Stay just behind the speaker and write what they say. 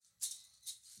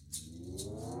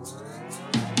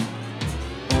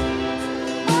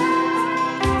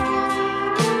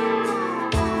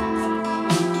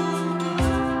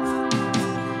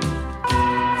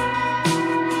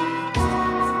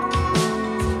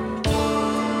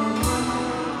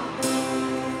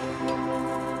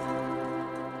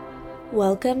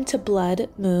Welcome to Blood,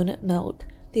 Moon, Milk,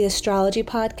 the astrology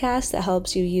podcast that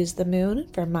helps you use the moon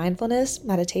for mindfulness,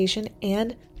 meditation,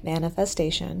 and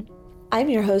manifestation. I'm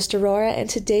your host, Aurora, and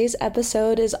today's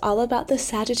episode is all about the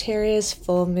Sagittarius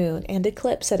full moon and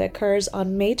eclipse that occurs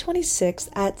on May 26th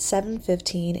at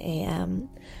 7:15 a.m.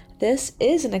 This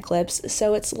is an eclipse,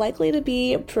 so it's likely to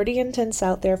be pretty intense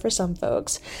out there for some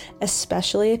folks,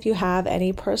 especially if you have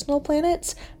any personal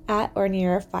planets at or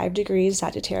near 5 degrees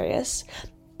Sagittarius.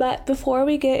 But before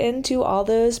we get into all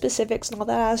those specifics and all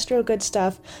that astro good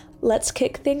stuff, let's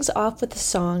kick things off with the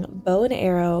song Bow and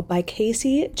Arrow by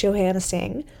Casey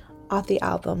Johannesing off the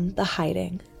album The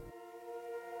Hiding.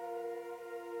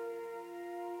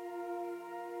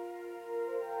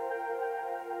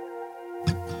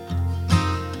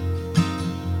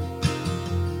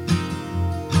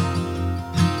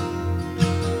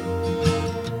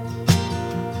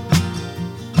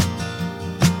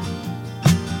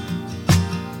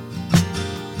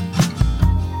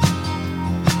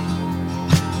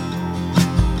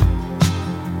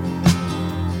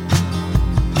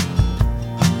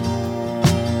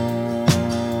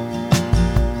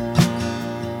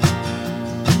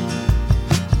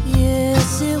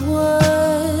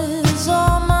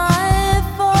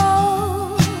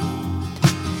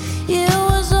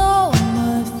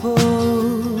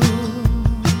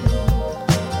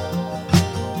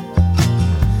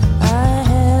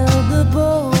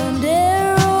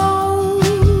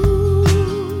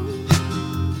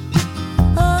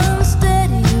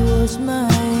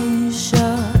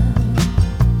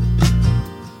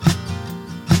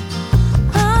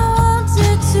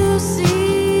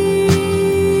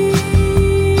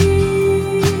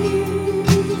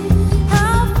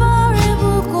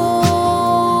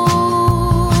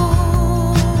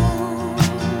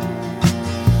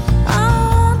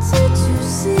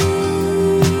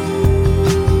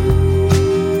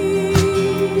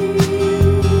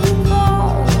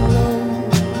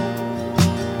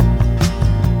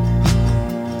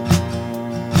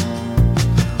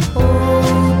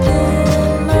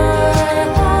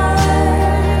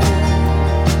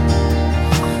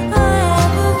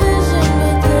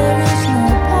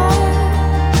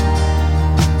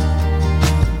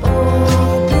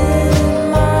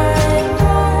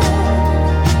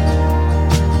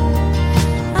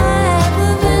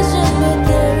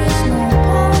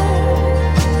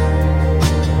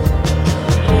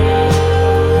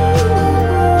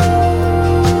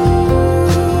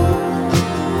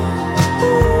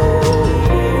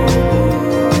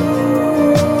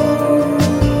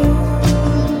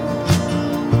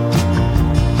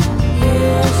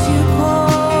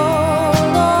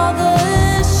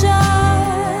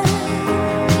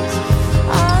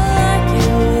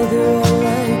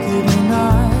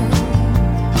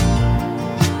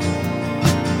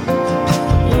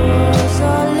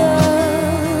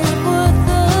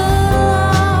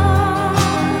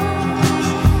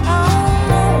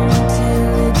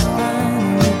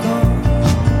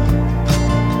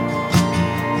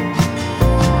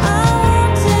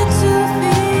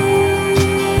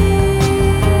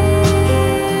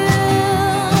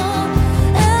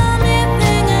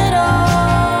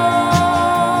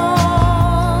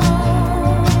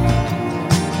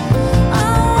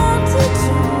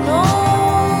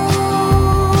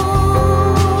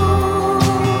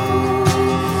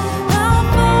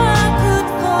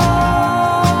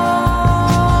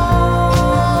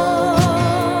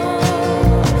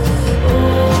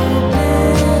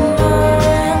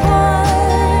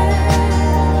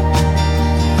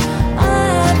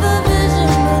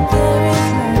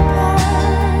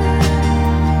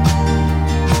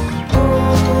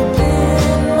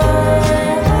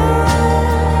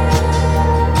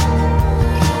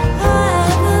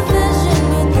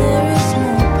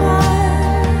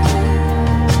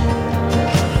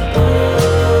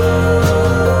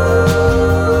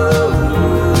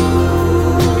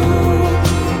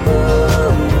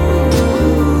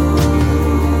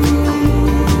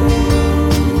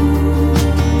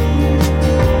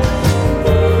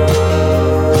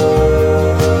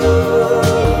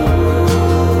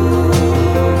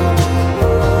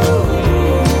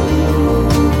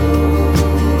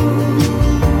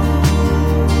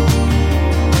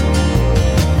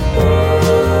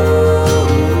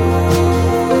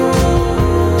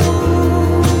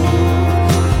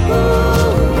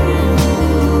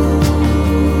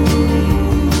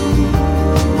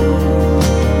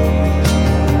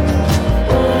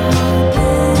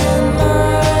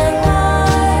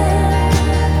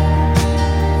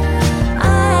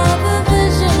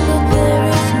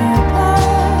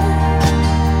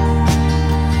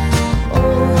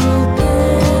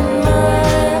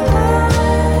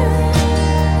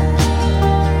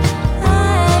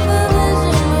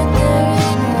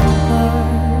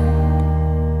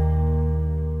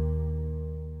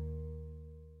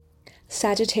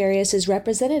 Sagittarius is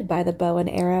represented by the bow and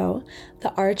arrow,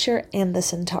 the archer, and the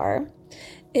centaur.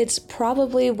 It's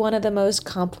probably one of the most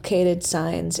complicated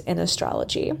signs in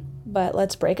astrology, but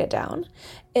let's break it down.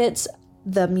 It's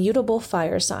the mutable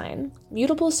fire sign.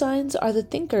 Mutable signs are the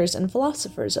thinkers and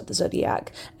philosophers of the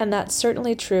zodiac, and that's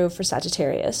certainly true for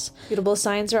Sagittarius. Mutable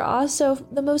signs are also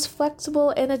the most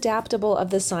flexible and adaptable of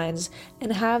the signs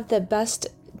and have the best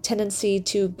tendency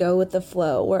to go with the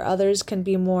flow, where others can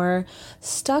be more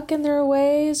stuck in their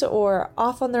ways or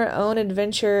off on their own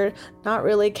adventure, not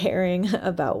really caring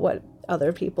about what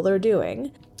other people are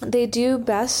doing. They do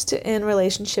best in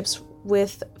relationships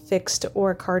with fixed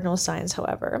or cardinal signs,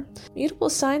 however.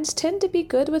 Mutable signs tend to be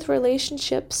good with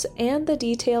relationships and the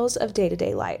details of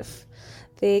day-to-day life.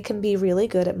 They can be really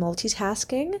good at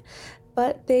multitasking,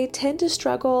 but they tend to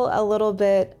struggle a little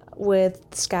bit with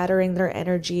scattering their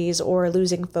energies or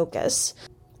losing focus.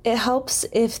 It helps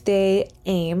if they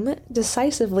aim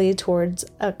decisively towards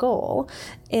a goal,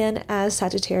 and as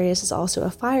Sagittarius is also a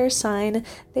fire sign,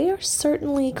 they are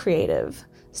certainly creative.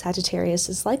 Sagittarius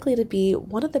is likely to be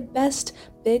one of the best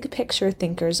big picture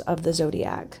thinkers of the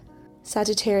zodiac.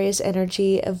 Sagittarius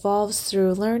energy evolves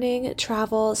through learning,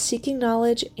 travel, seeking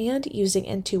knowledge, and using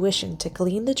intuition to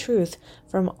glean the truth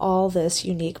from all this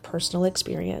unique personal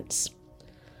experience.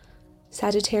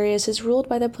 Sagittarius is ruled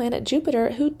by the planet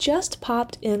Jupiter, who just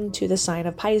popped into the sign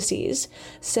of Pisces.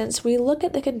 Since we look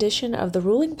at the condition of the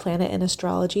ruling planet in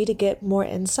astrology to get more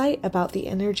insight about the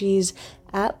energies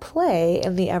at play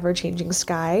in the ever-changing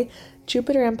sky,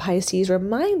 Jupiter in Pisces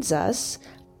reminds us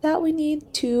that we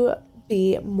need to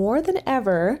be more than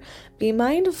ever be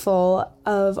mindful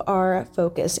of our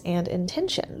focus and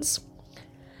intentions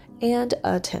and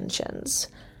attentions.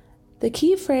 The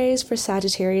key phrase for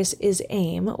Sagittarius is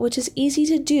aim, which is easy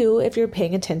to do if you're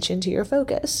paying attention to your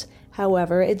focus.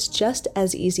 However, it's just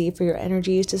as easy for your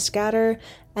energies to scatter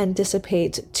and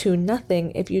dissipate to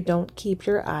nothing if you don't keep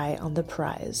your eye on the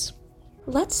prize.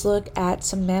 Let's look at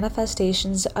some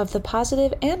manifestations of the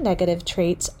positive and negative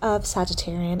traits of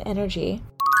Sagittarian energy.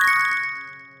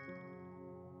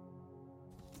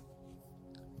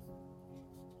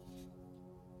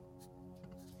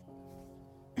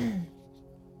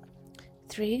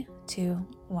 Three, two,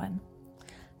 one.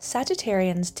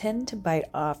 Sagittarians tend to bite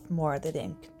off more than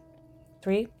ink.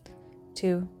 3,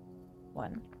 2,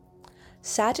 1.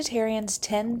 Sagittarians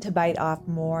tend to bite off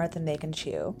more than they can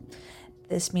chew.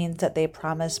 This means that they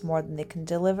promise more than they can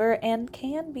deliver and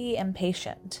can be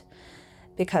impatient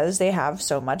because they have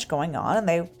so much going on and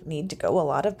they need to go a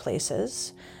lot of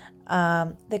places.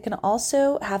 They can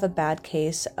also have a bad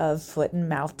case of foot and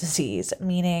mouth disease,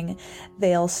 meaning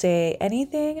they'll say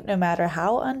anything, no matter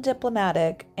how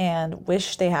undiplomatic, and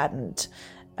wish they hadn't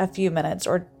a few minutes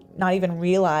or not even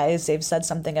realize they've said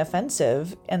something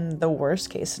offensive in the worst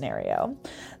case scenario.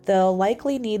 They'll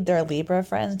likely need their Libra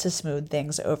friends to smooth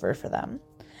things over for them.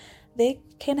 They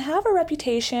can have a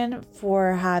reputation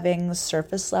for having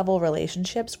surface level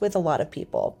relationships with a lot of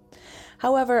people.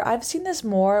 However, I've seen this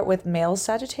more with male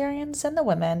Sagittarians than the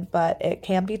women, but it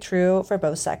can be true for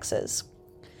both sexes.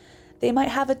 They might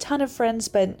have a ton of friends,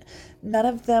 but none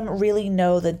of them really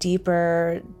know the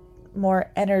deeper,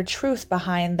 more inner truth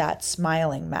behind that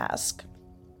smiling mask.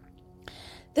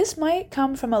 This might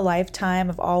come from a lifetime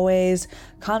of always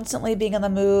constantly being on the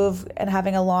move and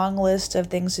having a long list of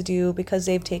things to do because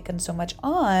they've taken so much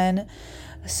on.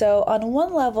 So on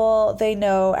one level, they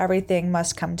know everything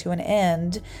must come to an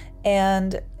end,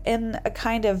 and in a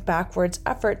kind of backwards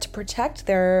effort to protect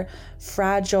their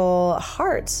fragile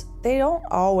hearts, they don't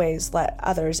always let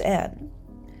others in.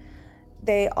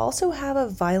 They also have a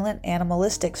violent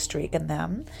animalistic streak in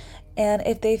them, and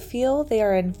if they feel they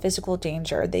are in physical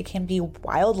danger, they can be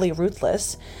wildly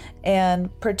ruthless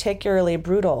and particularly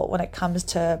brutal when it comes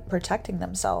to protecting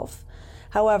themselves.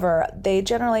 However, they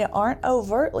generally aren't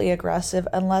overtly aggressive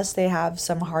unless they have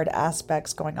some hard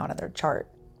aspects going on in their chart.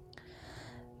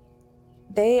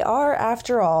 They are,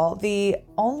 after all, the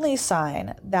only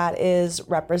sign that is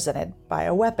represented by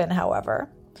a weapon, however.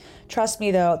 Trust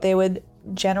me, though, they would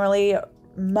generally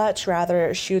much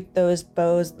rather shoot those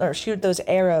bows or shoot those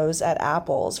arrows at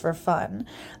apples for fun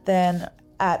than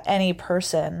at any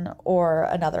person or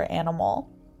another animal.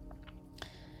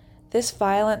 This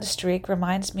violent streak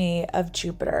reminds me of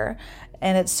Jupiter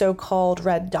and its so-called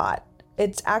red dot.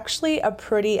 It's actually a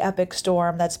pretty epic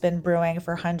storm that's been brewing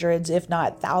for hundreds, if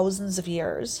not thousands of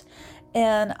years.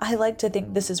 And I like to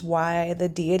think this is why the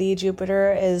deity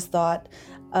Jupiter is thought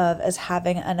of as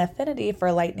having an affinity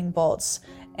for lightning bolts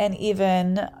and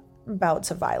even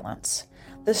bouts of violence.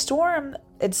 The storm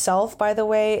itself, by the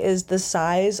way, is the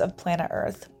size of planet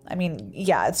Earth. I mean,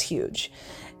 yeah, it's huge.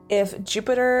 If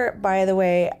Jupiter, by the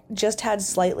way, just had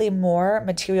slightly more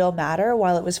material matter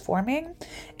while it was forming,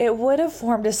 it would have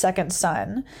formed a second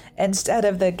sun instead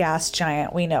of the gas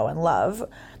giant we know and love.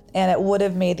 And it would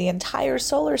have made the entire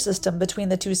solar system between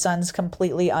the two suns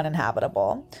completely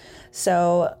uninhabitable.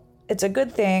 So it's a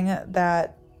good thing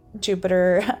that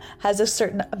Jupiter has a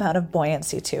certain amount of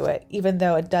buoyancy to it, even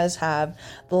though it does have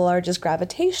the largest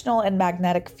gravitational and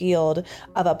magnetic field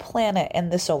of a planet in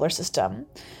the solar system,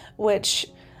 which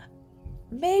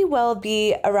may well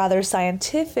be a rather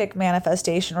scientific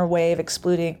manifestation or way of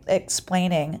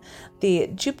explaining the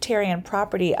Jupiterian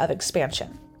property of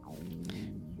expansion.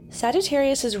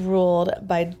 Sagittarius is ruled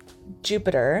by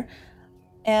Jupiter,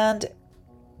 and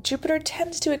Jupiter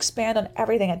tends to expand on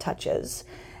everything it touches.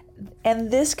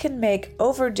 And this can make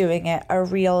overdoing it a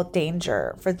real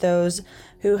danger for those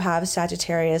who have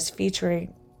Sagittarius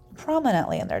featuring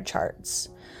prominently in their charts.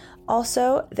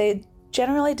 Also, they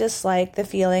generally dislike the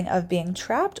feeling of being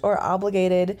trapped or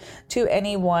obligated to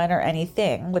anyone or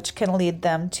anything, which can lead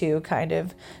them to kind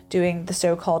of doing the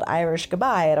so-called Irish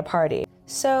goodbye at a party.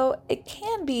 So it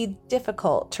can be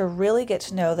difficult to really get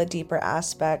to know the deeper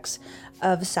aspects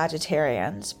of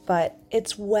Sagittarians, but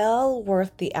it's well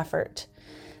worth the effort.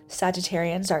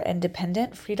 Sagittarians are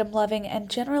independent, freedom-loving, and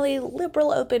generally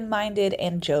liberal, open-minded,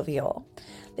 and jovial.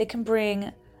 They can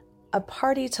bring a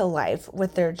party to life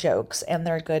with their jokes and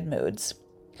their good moods.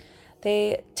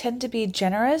 They tend to be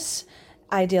generous,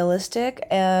 idealistic,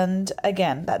 and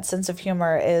again, that sense of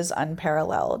humor is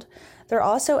unparalleled. They're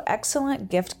also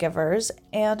excellent gift givers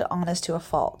and honest to a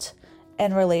fault.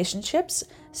 In relationships,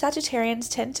 Sagittarians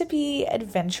tend to be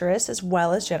adventurous as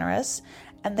well as generous,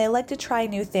 and they like to try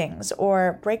new things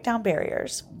or break down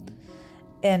barriers.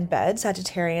 In bed,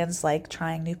 Sagittarians like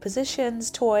trying new positions,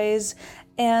 toys,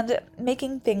 and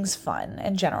making things fun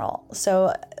in general.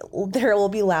 So there will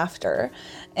be laughter.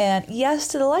 And yes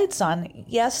to the lights on,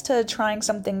 yes to trying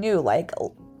something new, like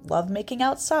love making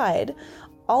outside.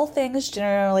 All things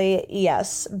generally,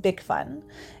 yes, big fun.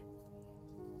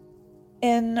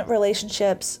 In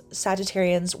relationships,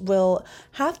 Sagittarians will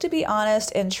have to be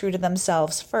honest and true to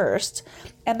themselves first,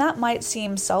 and that might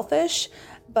seem selfish,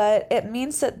 but it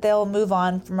means that they'll move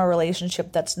on from a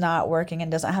relationship that's not working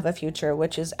and doesn't have a future,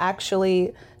 which is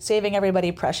actually saving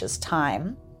everybody precious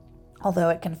time, although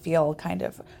it can feel kind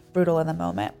of brutal in the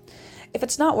moment. If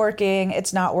it's not working,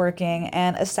 it's not working,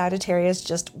 and a Sagittarius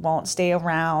just won't stay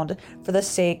around for the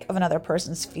sake of another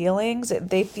person's feelings.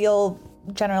 They feel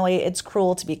generally it's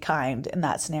cruel to be kind in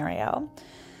that scenario.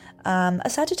 A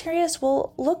Sagittarius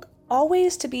will look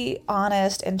always to be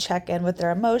honest and check in with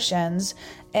their emotions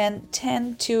and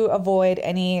tend to avoid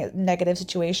any negative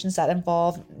situations that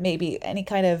involve maybe any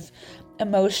kind of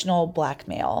emotional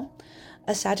blackmail.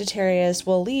 A Sagittarius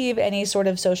will leave any sort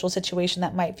of social situation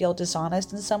that might feel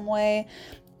dishonest in some way,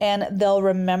 and they'll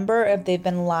remember if they've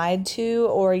been lied to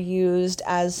or used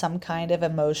as some kind of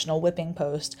emotional whipping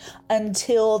post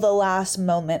until the last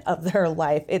moment of their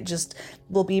life. It just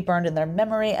will be burned in their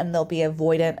memory, and they'll be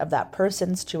avoidant of that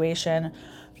person, situation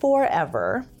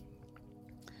forever.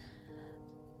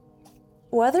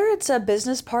 Whether it's a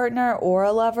business partner or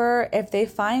a lover, if they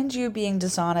find you being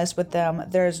dishonest with them,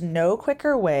 there's no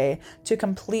quicker way to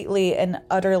completely and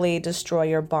utterly destroy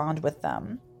your bond with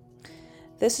them.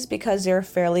 This is because they're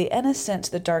fairly innocent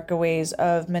to the darker ways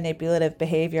of manipulative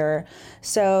behavior,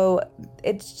 so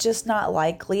it's just not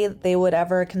likely that they would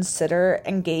ever consider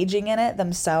engaging in it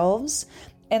themselves.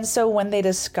 And so when they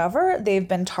discover they've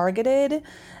been targeted,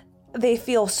 they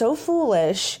feel so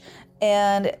foolish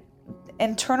and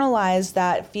internalize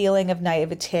that feeling of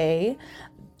naivete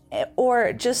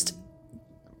or just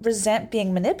resent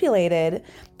being manipulated,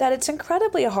 that it's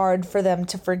incredibly hard for them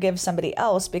to forgive somebody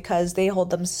else because they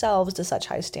hold themselves to such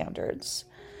high standards.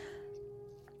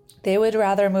 They would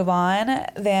rather move on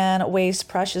than waste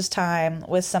precious time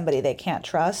with somebody they can't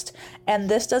trust, and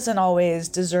this doesn't always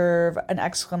deserve an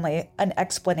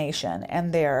explanation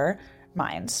in their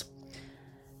minds.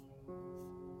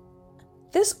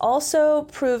 This also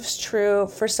proves true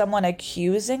for someone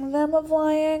accusing them of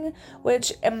lying,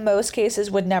 which in most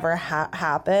cases would never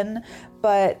happen,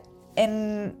 but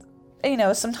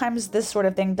sometimes this sort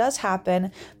of thing does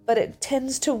happen, but it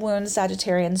tends to wound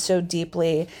Sagittarians so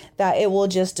deeply that it will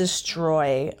just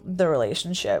destroy the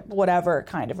relationship, whatever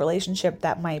kind of relationship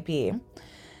that might be.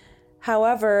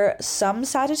 However, some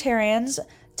Sagittarians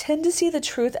tend to see the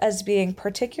truth as being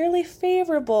particularly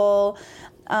favorable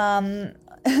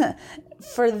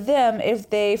for them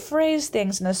if they phrase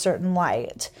things in a certain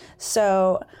light.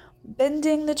 So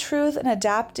bending the truth and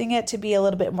adapting it to be a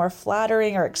little bit more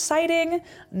flattering or exciting,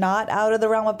 not out of the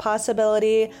realm of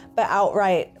possibility, but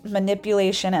outright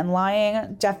manipulation and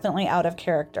lying, definitely out of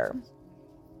character.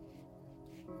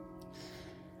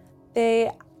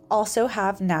 They also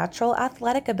have natural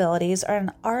athletic abilities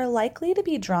and are likely to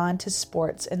be drawn to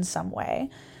sports in some way.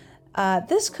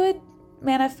 This could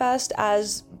manifest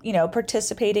as,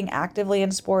 participating actively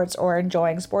in sports or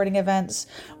enjoying sporting events,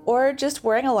 or just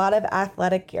wearing a lot of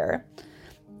athletic gear.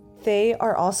 They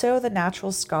are also the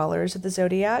natural scholars of the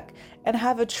zodiac and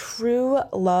have a true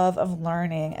love of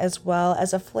learning as well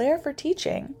as a flair for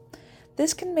teaching.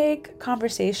 This can make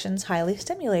conversations highly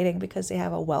stimulating because they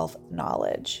have a wealth of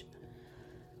knowledge.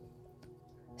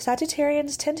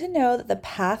 Sagittarians tend to know that the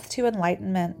path to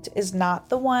enlightenment is not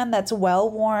the one that's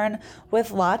well-worn with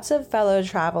lots of fellow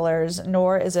travelers,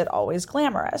 nor is it always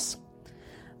glamorous.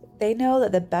 They know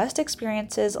that the best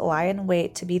experiences lie in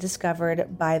wait to be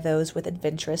discovered by those with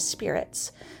adventurous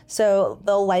spirits. So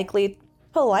they'll likely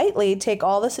politely take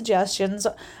all the suggestions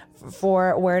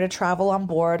for where to travel on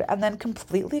board and then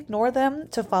completely ignore them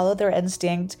to follow their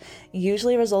instinct,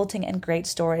 usually resulting in great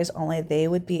stories only they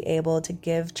would be able to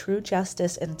give true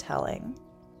justice in telling.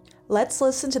 Let's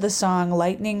listen to the song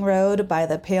Lightning Road by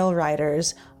the Pale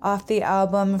Riders off the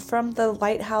album From the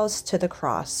Lighthouse to the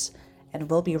Cross, and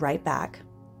we'll be right back.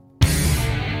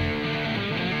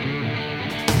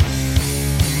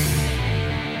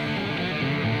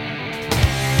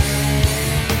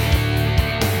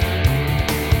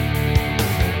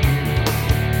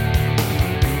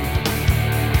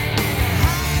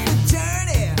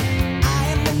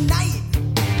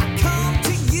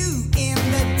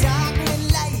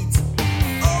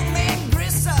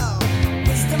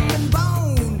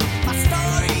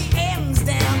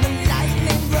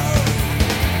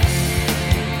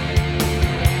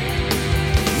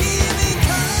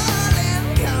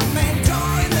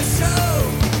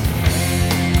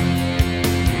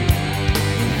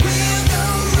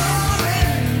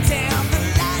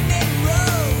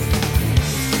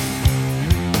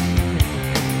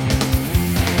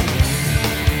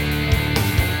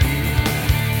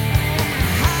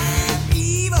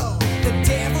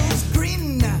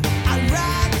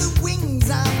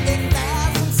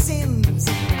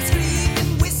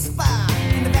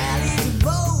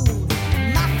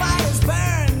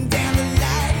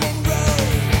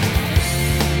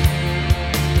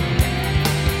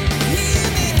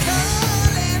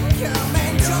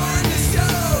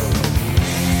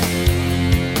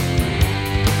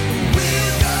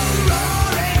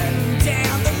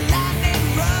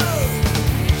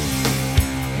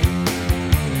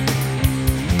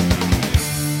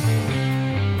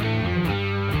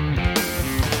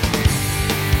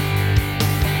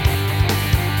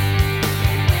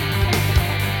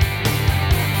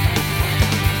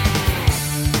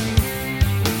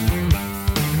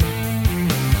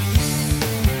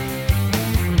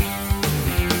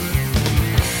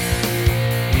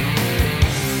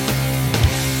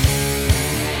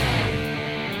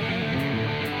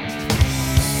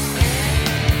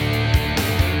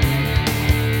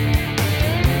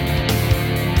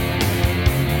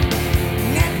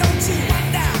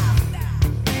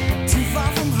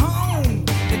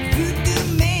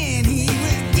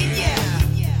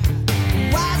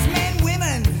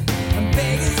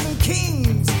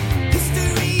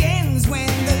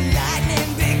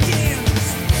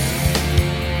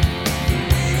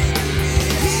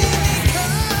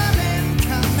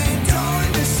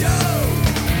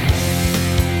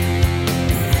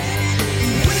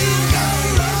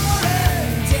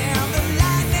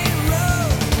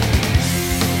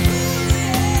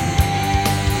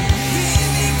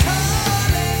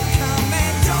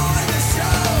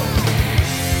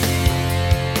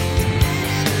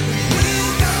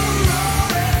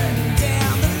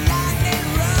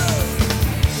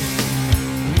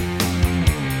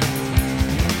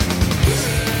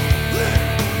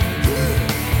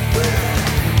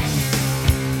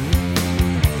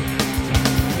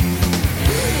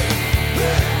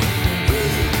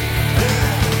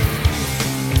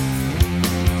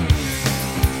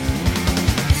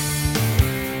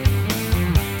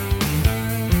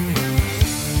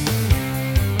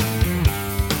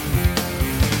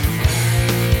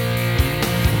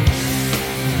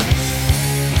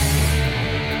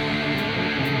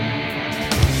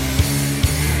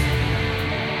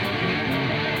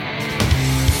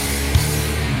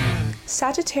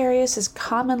 Sagittarius is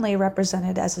commonly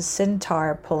represented as a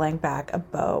centaur pulling back a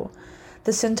bow.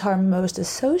 The centaur most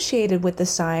associated with the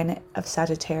sign of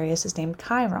Sagittarius is named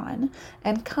Chiron,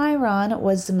 and Chiron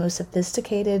was the most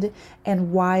sophisticated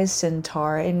and wise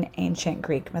centaur in ancient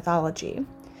Greek mythology.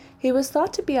 He was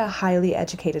thought to be a highly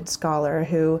educated scholar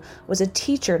who was a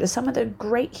teacher to some of the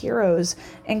great heroes,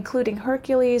 including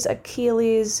Hercules,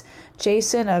 Achilles,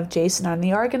 Jason of Jason and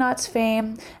the Argonauts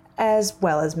fame, as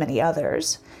well as many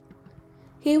others.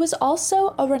 He was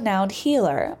also a renowned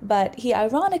healer, but he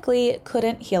ironically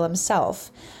couldn't heal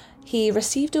himself. He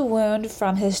received a wound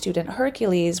from his student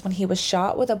Hercules when he was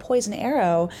shot with a poison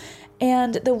arrow,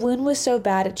 and the wound was so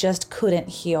bad it just couldn't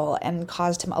heal and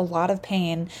caused him a lot of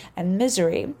pain and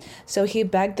misery. So he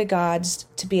begged the gods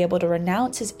to be able to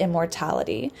renounce his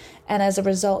immortality, and as a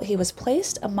result, he was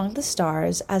placed among the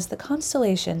stars as the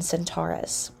constellation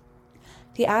Centaurus.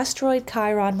 The asteroid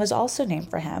Chiron was also named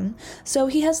for him, so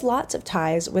he has lots of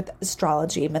ties with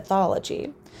astrology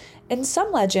mythology. In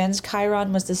some legends,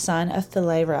 Chiron was the son of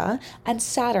Philaera and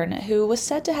Saturn, who was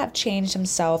said to have changed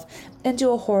himself into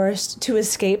a horse to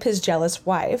escape his jealous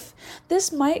wife.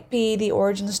 This might be the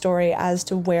origin story as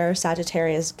to where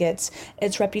Sagittarius gets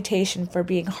its reputation for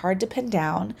being hard to pin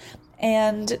down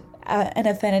and an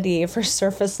affinity for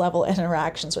surface level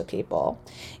interactions with people,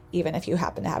 even if you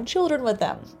happen to have children with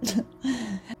them.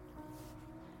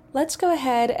 Let's go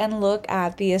ahead and look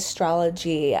at the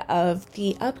astrology of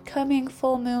the upcoming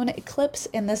full moon eclipse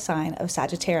in the sign of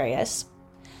Sagittarius.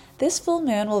 This full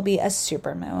moon will be a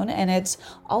supermoon, and it's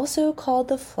also called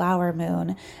the flower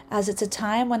moon, as it's a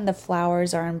time when the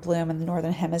flowers are in bloom in the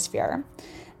northern hemisphere.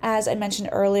 As I mentioned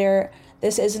earlier,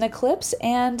 this is an eclipse,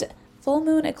 and full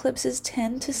moon eclipses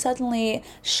tend to suddenly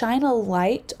shine a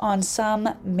light on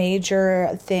some major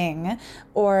thing,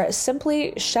 or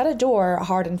simply shut a door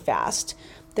hard and fast.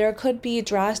 There could be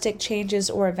drastic changes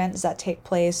or events that take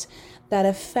place that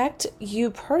affect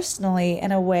you personally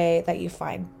in a way that you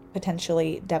find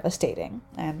potentially devastating.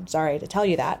 I'm sorry to tell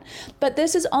you that, but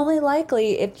this is only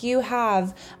likely if you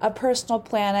have a personal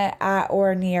planet at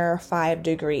or near 5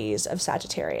 degrees of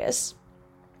Sagittarius.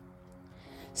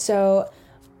 So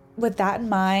with that in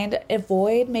mind,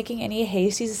 avoid making any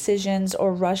hasty decisions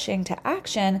or rushing to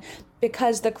action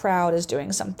because the crowd is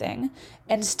doing something.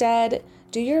 Instead,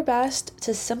 do your best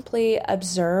to simply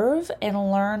observe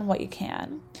and learn what you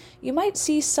can. You might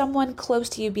see someone close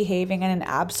to you behaving in an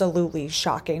absolutely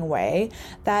shocking way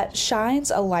that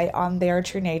shines a light on their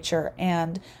true nature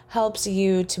and helps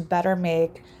you to better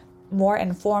make more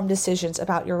informed decisions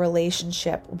about your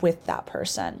relationship with that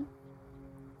person.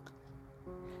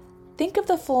 Think of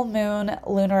the full moon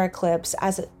lunar eclipse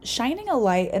as shining a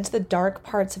light into the dark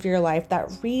parts of your life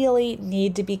that really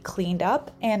need to be cleaned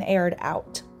up and aired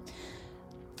out.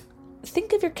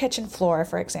 Think of your kitchen floor,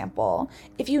 for example.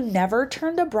 If you never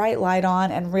turned a bright light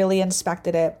on and really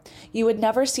inspected it, you would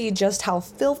never see just how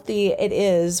filthy it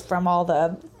is from all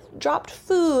the dropped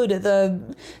food,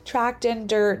 the tracked in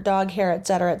dirt, dog hair,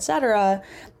 etc., etc.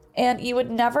 And you would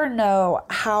never know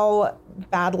how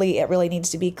badly it really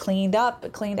needs to be cleaned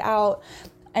up, cleaned out,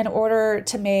 in order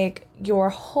to make your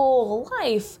whole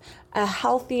life a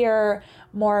healthier,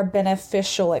 more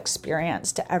beneficial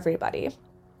experience to everybody.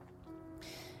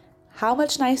 How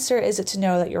much nicer is it to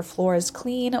know that your floor is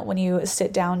clean when you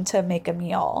sit down to make a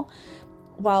meal?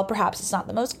 While perhaps it's not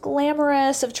the most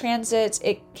glamorous of transits,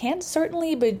 it can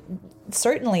certainly be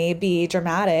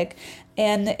dramatic,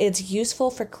 and it's useful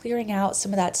for clearing out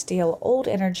some of that stale old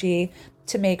energy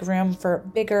to make room for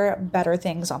bigger, better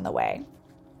things on the way.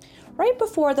 Right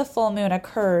before the full moon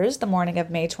occurs, the morning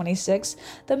of May 26th,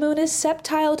 the moon is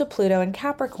septile to Pluto in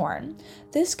Capricorn.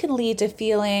 This can lead to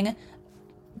feeling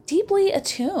deeply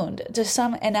attuned to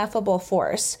some ineffable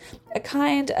force, a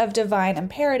kind of divine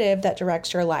imperative that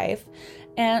directs your life.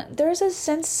 And there can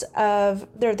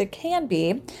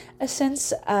be a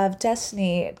sense of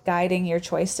destiny guiding your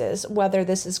choices, whether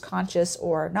this is conscious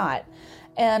or not.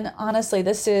 And honestly,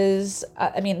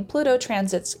 Pluto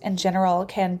transits in general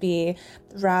can be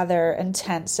rather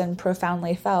intense and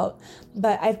profoundly felt.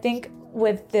 But I think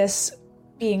with this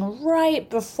being right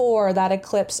before that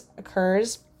eclipse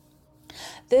occurs,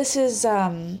 this is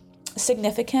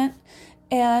significant,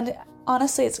 and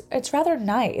honestly, it's rather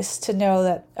nice to know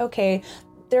that, okay,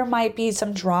 there might be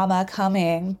some drama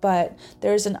coming, but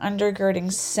there's an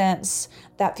undergirding sense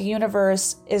that the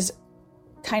universe is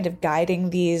kind of guiding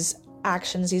these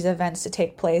actions, these events to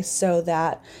take place so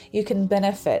that you can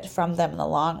benefit from them in the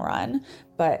long run.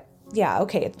 But yeah,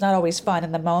 okay, it's not always fun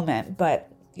in the moment, but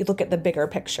you look at the bigger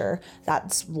picture.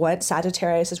 That's what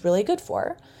Sagittarius is really good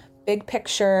for. Big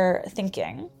picture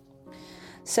thinking.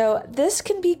 So this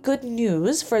can be good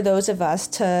news for those of us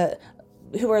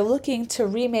who are looking to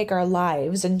remake our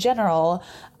lives in general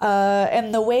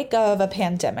in the wake of a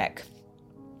pandemic.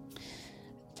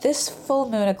 This full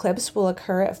moon eclipse will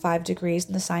occur at 5 degrees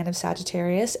in the sign of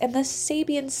Sagittarius, and the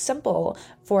Sabian symbol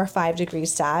for 5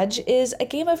 degrees Sag is a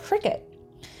game of cricket.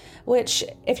 which,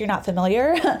 if you're not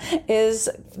familiar, is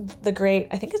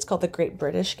I think it's called the Great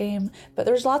British Game, but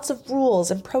there's lots of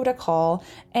rules and protocol,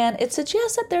 and it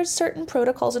suggests that there's certain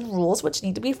protocols and rules which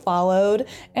need to be followed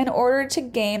in order to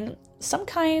gain some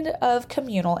kind of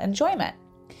communal enjoyment.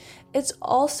 It's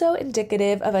also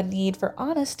indicative of a need for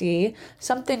honesty,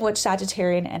 something which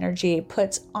Sagittarian energy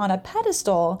puts on a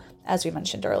pedestal, as we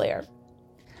mentioned earlier.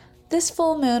 This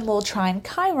full moon will trine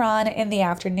Chiron in the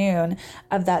afternoon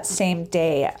of that same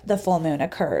day the full moon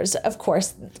occurs. Of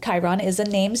course, Chiron is a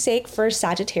namesake for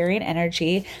Sagittarian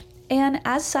energy, and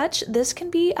as such, this can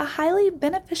be a highly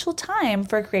beneficial time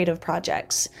for creative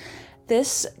projects.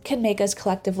 This can make us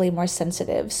collectively more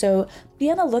sensitive, so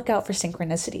be on the lookout for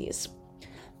synchronicities.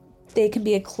 They can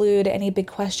include any big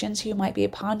questions you might be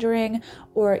pondering,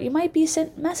 or you might be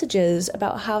sent messages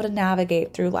about how to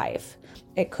navigate through life.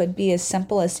 It could be as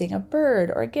simple as seeing a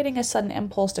bird or getting a sudden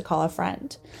impulse to call a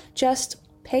friend. Just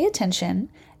pay attention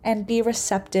and be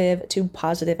receptive to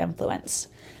positive influence.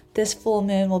 This full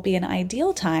moon will be an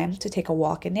ideal time to take a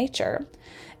walk in nature.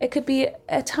 It could be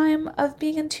a time of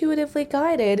being intuitively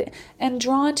guided and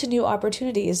drawn to new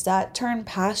opportunities that turn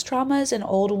past traumas and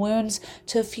old wounds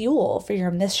to fuel for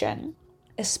your mission,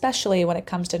 especially when it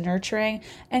comes to nurturing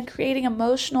and creating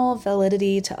emotional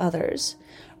validity to others.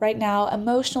 Right now,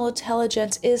 emotional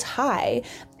intelligence is high,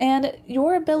 and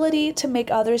your ability to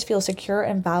make others feel secure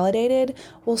and validated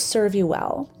will serve you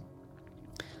well.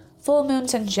 Full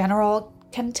moons in general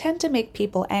can tend to make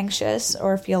people anxious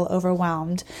or feel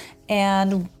overwhelmed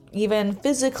and even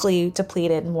physically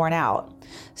depleted and worn out.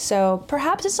 So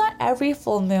perhaps it's not every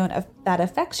full moon that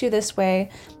affects you this way,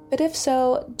 but if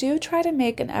so, do try to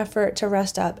make an effort to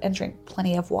rest up and drink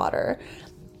plenty of water.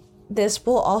 This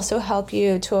will also help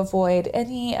you to avoid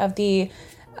any of the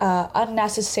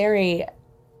unnecessary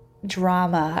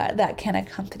drama that can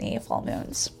accompany full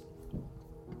moons.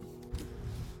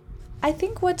 I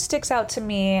think what sticks out to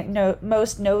me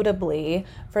most notably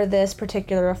for this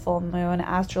particular full moon,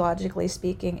 astrologically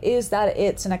speaking, is that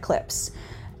it's an eclipse.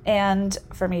 And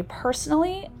for me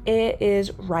personally, it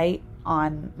is right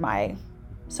on my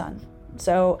sun.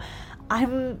 So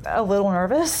I'm a little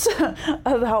nervous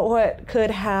about what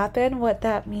could happen, what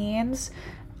that means.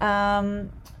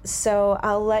 So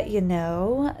I'll let you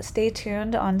know. Stay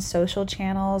tuned on social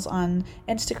channels, on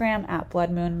Instagram at Blood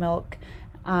Moon Milk.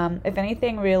 If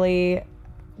anything really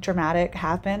dramatic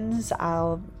happens,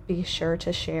 I'll be sure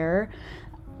to share.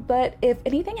 But if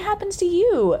anything happens to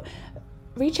you,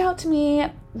 reach out to me,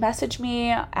 message me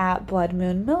at Blood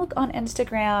Moon Milk on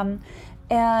Instagram,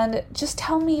 and just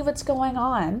tell me what's going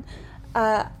on.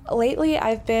 Lately,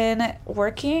 I've been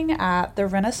working at the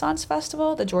Renaissance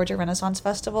Festival, the Georgia Renaissance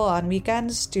Festival, on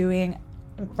weekends doing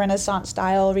Renaissance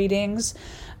style readings,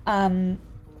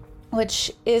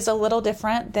 which is a little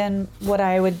different than what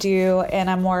I would do in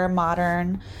a more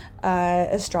modern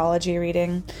astrology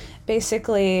reading.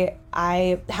 Basically,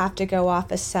 I have to go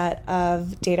off a set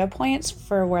of data points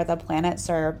for where the planets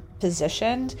are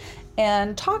positioned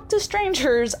and talk to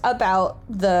strangers about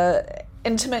the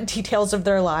intimate details of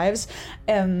their lives.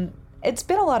 It's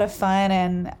been a lot of fun,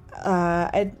 and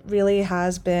it really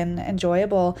has been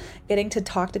enjoyable getting to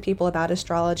talk to people about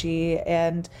astrology.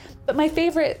 But my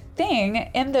favorite thing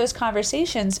in those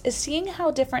conversations is seeing how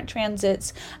different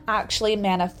transits actually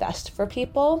manifest for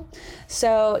people.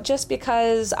 So just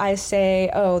because I say,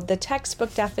 oh, the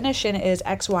textbook definition is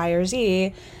X, Y, or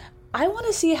Z, I want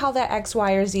to see how that X,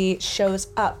 Y, or Z shows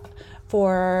up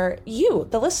for you,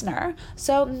 the listener.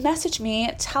 So message me,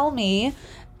 tell me,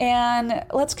 and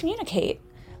let's communicate.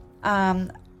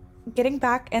 Getting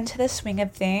back into the swing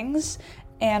of things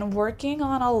and working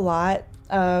on a lot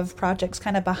of projects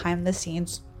kind of behind the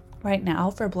scenes right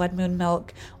now for Blood Moon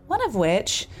Milk, one of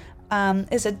which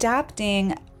is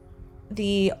adapting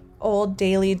the old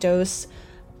Daily Dose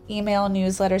email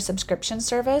newsletter subscription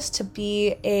service to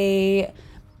be a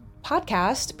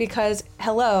podcast, because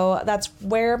hello, that's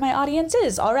where my audience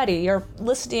is already. You're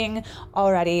listening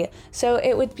already. So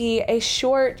it would be a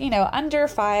short, under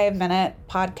 5-minute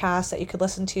podcast that you could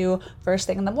listen to first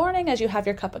thing in the morning as you have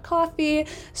your cup of coffee.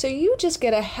 So you just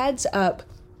get a heads up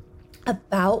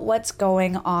about what's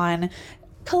going on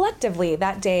collectively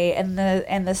that day in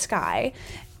the sky.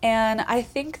 And I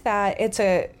think that it's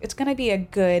going to be a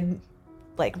good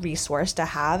resource to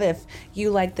have. If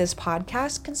you like this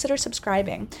podcast, consider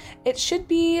subscribing. It should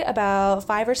be about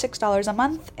 $5 or $6 a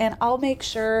month, and I'll make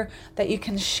sure that you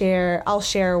can I'll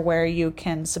share where you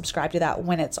can subscribe to that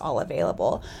when it's all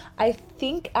available. I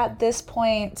think at this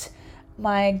point,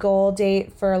 my goal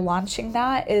date for launching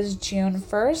that is June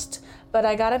 1st, but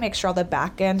I got to make sure all the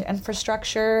back-end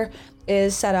infrastructure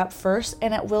is set up first,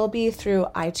 and it will be through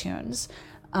iTunes.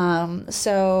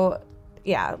 So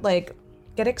yeah, like,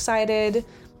 get excited.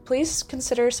 Please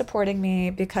consider supporting me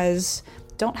because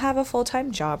I don't have a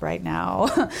full-time job right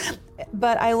now.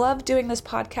 But I love doing this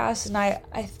podcast, and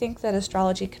I think that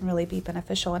astrology can really be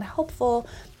beneficial and helpful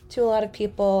to a lot of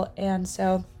people. And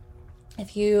so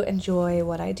if you enjoy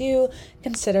what I do,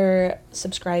 consider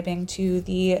subscribing to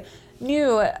the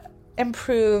new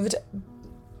improved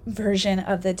version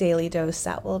of the Daily Dose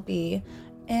that will be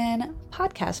in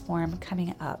podcast form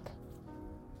coming up.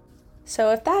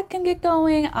 So if that can get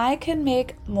going, I can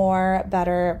make more,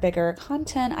 better, bigger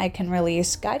content. I can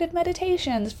release guided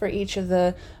meditations for each of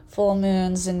the full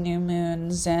moons and new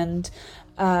moons, and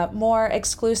more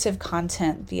exclusive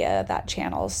content via that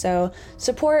channel. So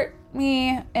support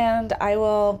me and I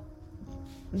will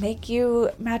make you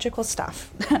magical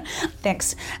stuff.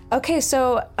 Thanks. Okay,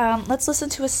 so let's listen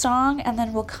to a song and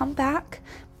then we'll come back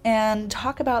and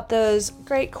talk about those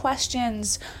great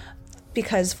questions,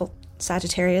 because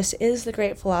Sagittarius is the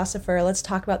great philosopher. Let's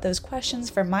talk about those questions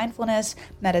for mindfulness,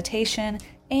 meditation,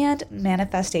 and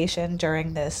manifestation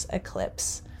during this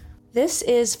eclipse. This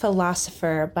is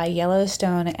Philosopher by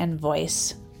Yellowstone and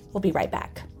Voice. We'll be right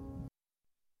back.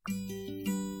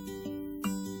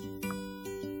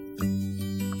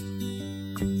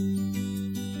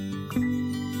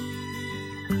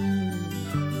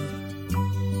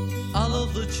 All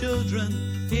of the children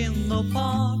in the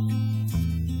park,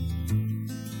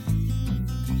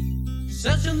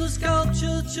 searching the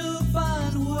sculpture to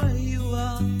find where you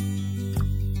are.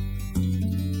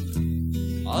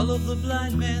 All of the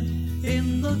blind men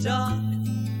in the dark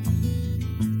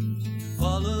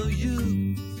follow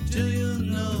you till you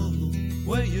know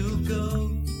where you go.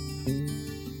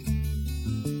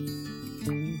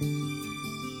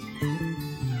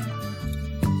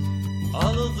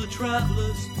 All of the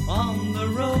travelers on the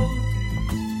road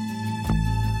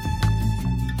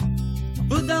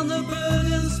put down the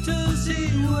burdens to see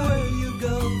where you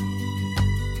go.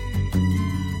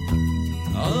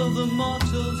 All of the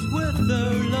mortals with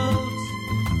their loads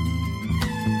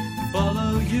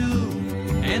follow you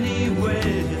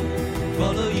anywhere,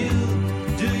 follow you.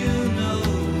 Do you know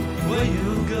where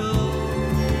you go?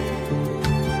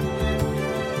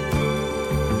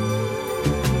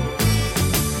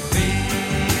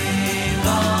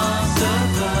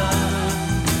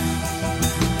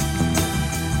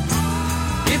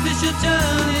 Should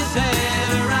turn his head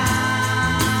around,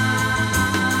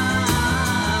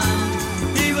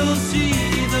 he will see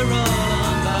the road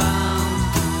unbound.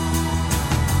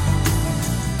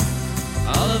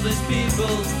 All of his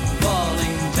people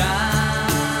falling down.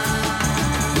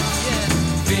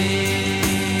 Yeah.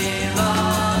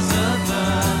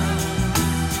 Philosopher,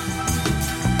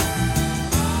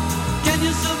 can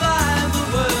you survive the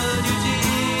word you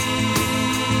teach?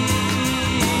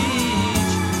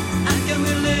 And can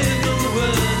we live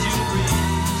words you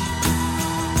preach?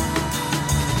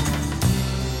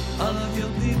 All of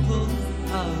your people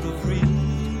out of reach.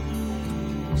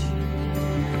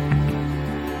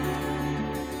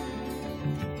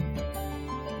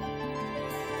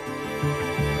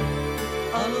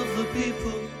 All of the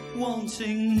people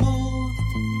wanting more,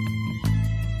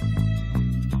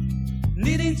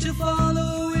 needing to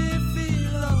follow a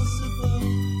philosopher.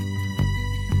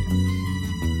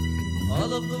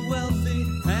 All of the wealthy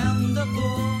and the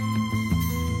poor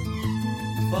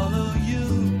follow you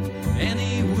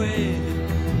anywhere,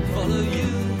 follow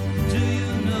you. Do you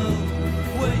know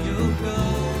where you go?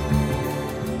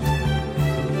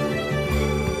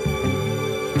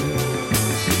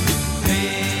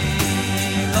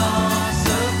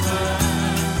 Philosopher,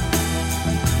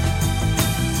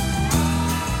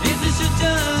 if you should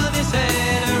turn his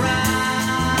head around,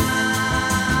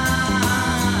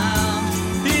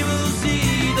 he will see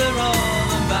they're all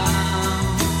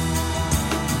unbound.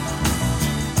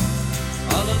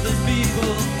 All of the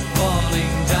people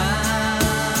falling down.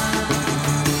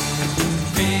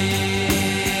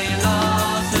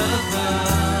 Philosopher,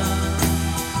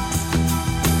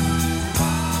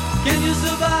 can you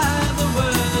survive the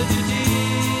word you teach?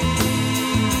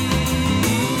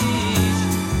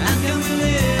 And can we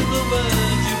live the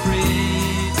words you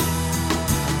preach?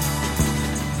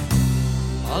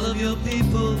 All of your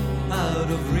people out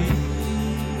of reach.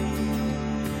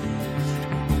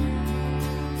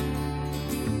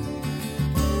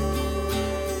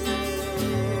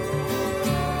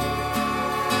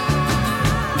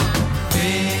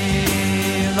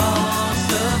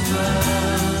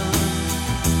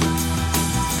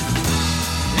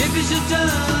 If he should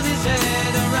turn his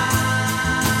head around,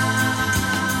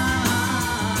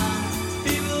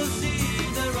 he will see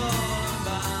they're all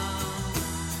unbound.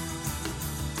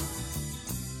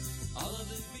 All of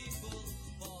his people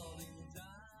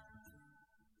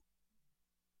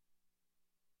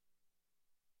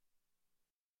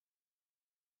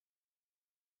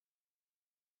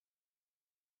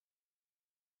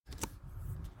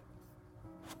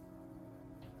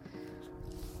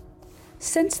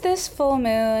Since this full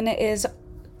moon is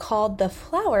called the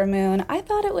flower moon, I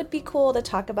thought it would be cool to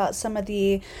talk about some of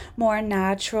the more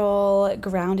natural,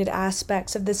 grounded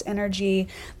aspects of this energy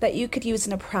that you could use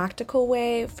in a practical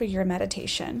way for your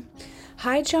meditation.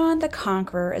 Haijian the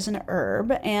Conqueror is an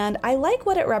herb, and I like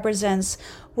what it represents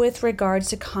with regards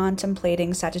to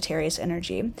contemplating Sagittarius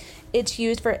energy. It's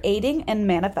used for aiding and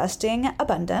manifesting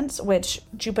abundance, which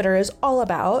Jupiter is all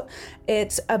about.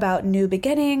 It's about new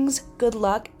beginnings, good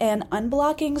luck, and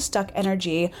unblocking stuck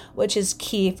energy, which is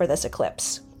key for this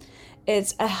eclipse.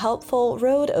 It's a helpful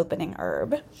road opening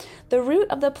herb. The root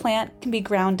of the plant can be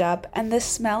ground up, and the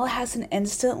smell has an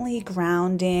instantly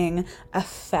grounding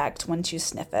effect once you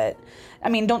sniff it. I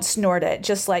mean, don't snort it,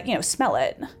 just smell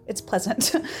it. It's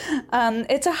pleasant.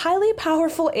 It's a highly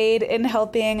powerful aid in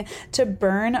helping to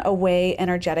burn away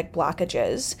energetic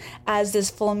blockages. As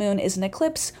this full moon is an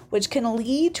eclipse, which can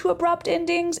lead to abrupt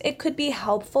endings, it could be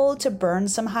helpful to burn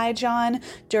some Haijian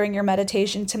during your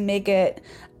meditation to make it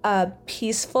a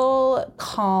peaceful,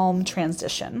 calm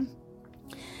transition.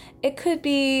 It could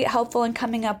be helpful in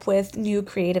coming up with new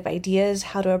creative ideas,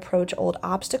 how to approach old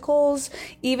obstacles,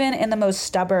 even in the most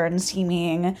stubborn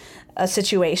seeming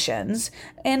situations.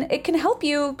 And it can help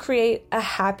you create a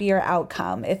happier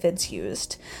outcome if it's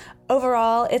used.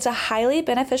 Overall, it's a highly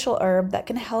beneficial herb that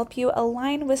can help you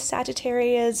align with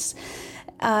Sagittarius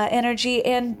energy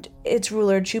and its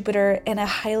ruler Jupiter in a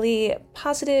highly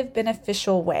positive,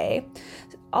 beneficial way.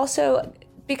 Also,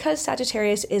 because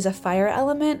Sagittarius is a fire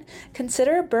element,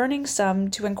 consider burning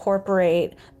some to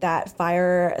incorporate that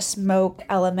fire smoke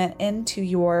element into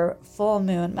your full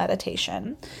moon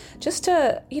meditation. Just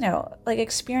to,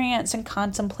 experience and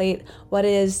contemplate what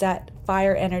it is that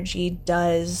fire energy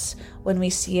does when we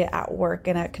see it at work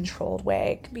in a controlled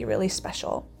way. It can be really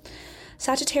special.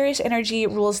 Sagittarius energy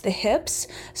rules the hips,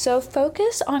 so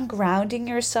focus on grounding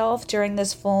yourself during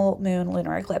this full moon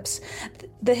lunar eclipse.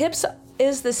 The hips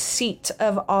is the seat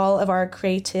of all of our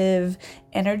creative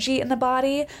energy in the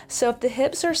body. So if the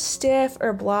hips are stiff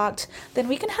or blocked, then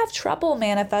we can have trouble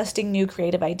manifesting new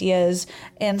creative ideas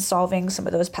and solving some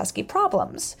of those pesky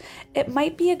problems. It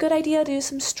might be a good idea to do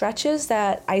some stretches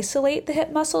that isolate the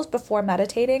hip muscles before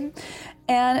meditating.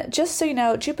 And just so you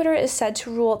know, Jupiter is said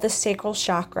to rule the sacral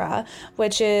chakra,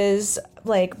 which is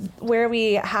where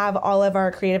we have all of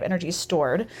our creative energy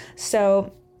stored.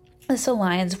 So this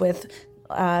aligns with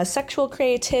sexual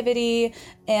creativity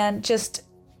and just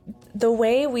the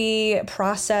way we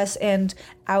process and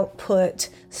output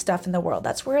stuff in the world.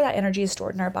 That's where that energy is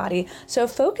stored in our body. So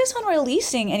focus on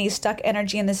releasing any stuck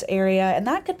energy in this area, and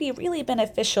that could be really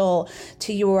beneficial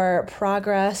to your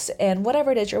progress and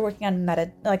whatever it is you're working on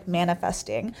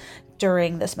manifesting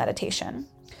during this meditation.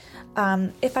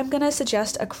 If I'm going to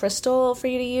suggest a crystal for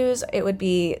you to use, it would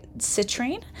be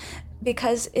citrine,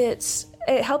 because it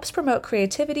helps promote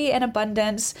creativity and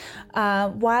abundance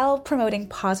while promoting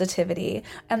positivity.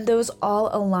 And those all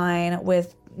align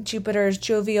with Jupiter's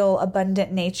jovial,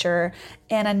 abundant nature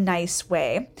in a nice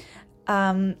way.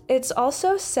 It's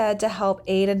also said to help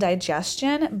aid in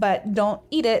digestion, but don't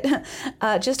eat it,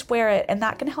 just wear it. And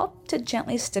that can help to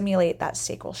gently stimulate that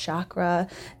sacral chakra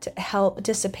to help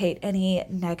dissipate any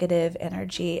negative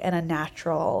energy in a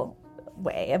natural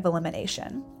way of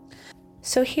elimination.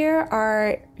 So here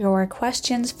are your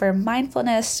questions for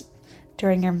mindfulness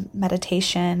during your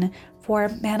meditation for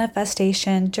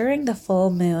manifestation during the full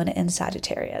moon in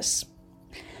Sagittarius.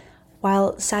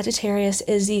 While Sagittarius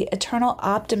is the eternal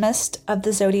optimist of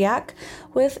the zodiac,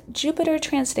 with Jupiter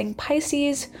transiting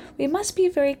Pisces, we must be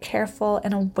very careful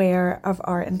and aware of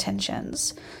our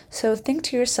intentions. So think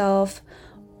to yourself,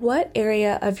 what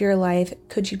area of your life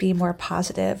could you be more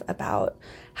positive about?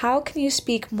 How can you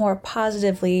speak more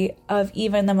positively of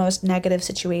even the most negative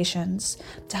situations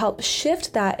to help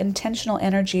shift that intentional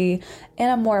energy in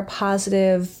a more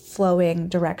positive, flowing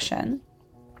direction?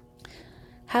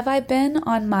 Have I been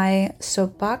on my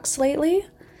soapbox lately?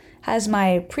 Has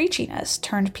my preachiness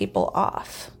turned people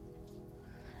off?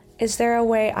 Is there a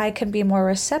way I can be more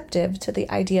receptive to the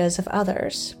ideas of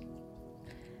others?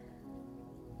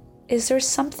 Is there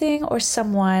something or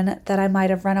someone that I might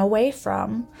have run away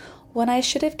from when I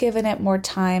should have given it more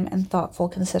time and thoughtful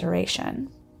consideration?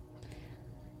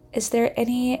 Is there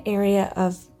any area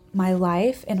of my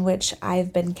life in which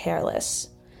I've been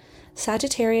careless?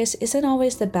 Sagittarius isn't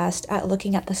always the best at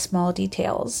looking at the small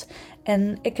details,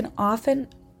 and it can often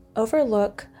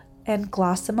overlook and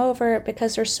gloss them over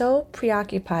because they're so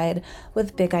preoccupied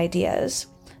with big ideas.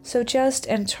 So just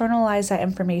internalize that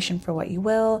information for what you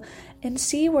will and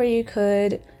see where you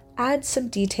could add some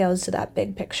details to that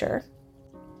big picture.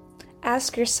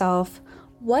 Ask yourself,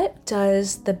 what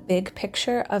does the big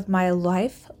picture of my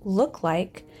life look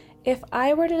like If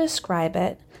I were to describe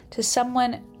it to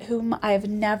someone whom I've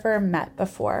never met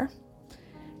before,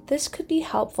 this could be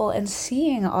helpful in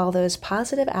seeing all those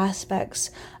positive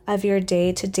aspects of your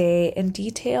day-to-day in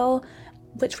detail,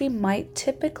 which we might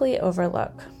typically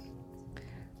overlook.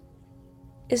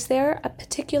 Is there a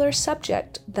particular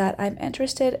subject that I'm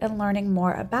interested in learning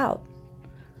more about?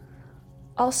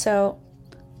 Also,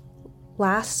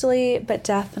 lastly, but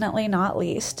definitely not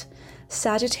least,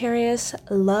 Sagittarius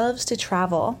loves to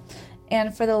travel,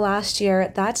 and for the last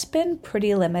year, that's been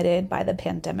pretty limited by the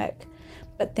pandemic.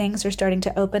 But things are starting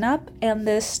to open up, and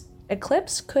this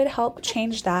eclipse could help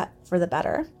change that for the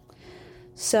better.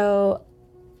 So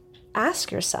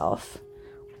ask yourself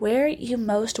where you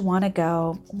most want to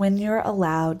go when you're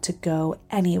allowed to go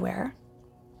anywhere.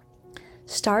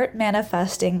 Start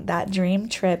manifesting that dream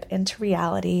trip into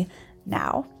reality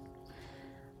now.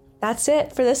 That's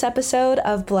it for this episode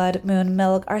of Blood, Moon,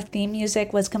 Milk. Our theme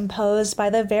music was composed by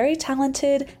the very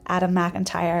talented Adam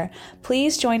McIntyre.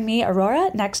 Please join me, Aurora,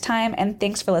 next time, and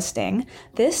thanks for listening.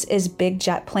 This is Big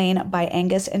Jet Plane by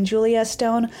Angus and Julia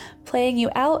Stone, playing you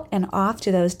out and off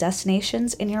to those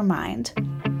destinations in your mind.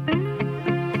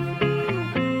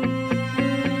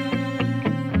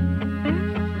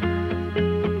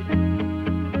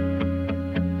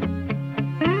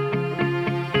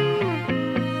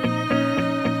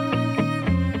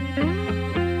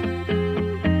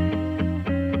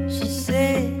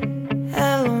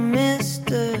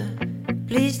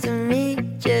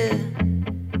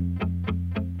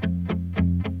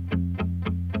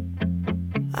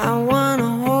 I wanna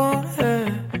hold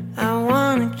her, I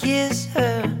wanna kiss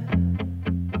her.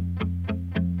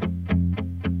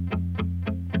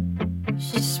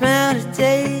 She smelled a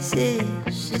daisy,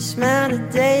 she smelled a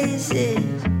daisy.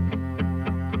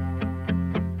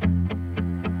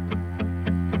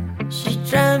 She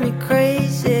drive me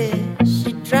crazy,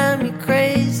 she drive me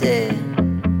crazy.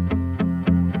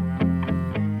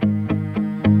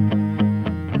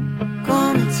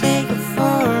 Gonna take her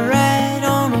for a ride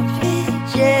on a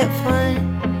jet plane.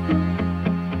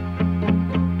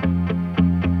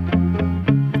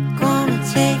 Gonna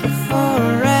take her for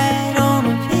a ride on a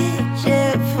big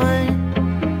jet plane.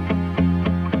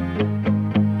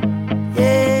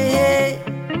 Yeah, yeah.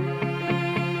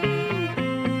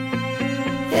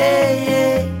 Yeah,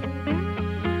 yeah.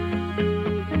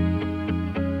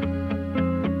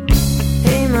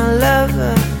 Hey, my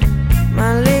lover,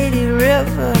 my lady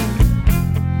river.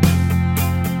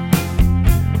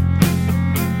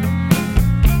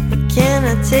 Can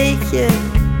I take you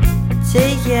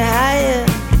higher?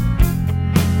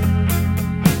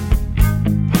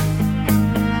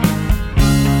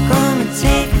 Gonna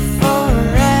take you for a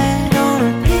ride on a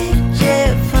big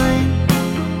jet plane.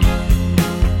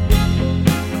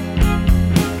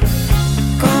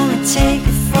 Gonna take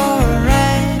you for a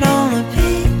ride on a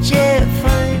big jet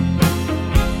plane.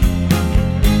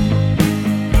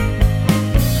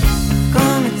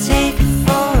 Gonna take you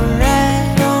for a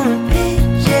ride on a big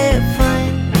jet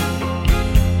plane.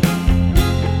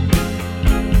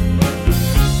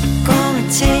 Gonna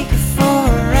take you for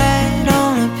a ride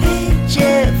on a big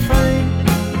jet plane.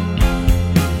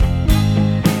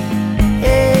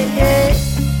 Yeah, yeah.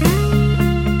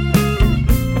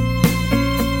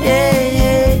 Yeah,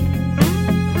 yeah.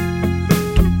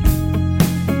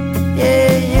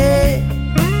 Yeah, yeah.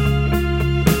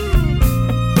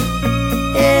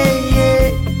 Yeah, yeah.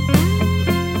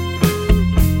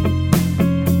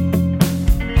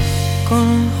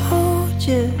 Gonna hold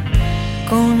you,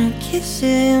 gonna kiss you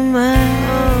in my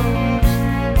arms.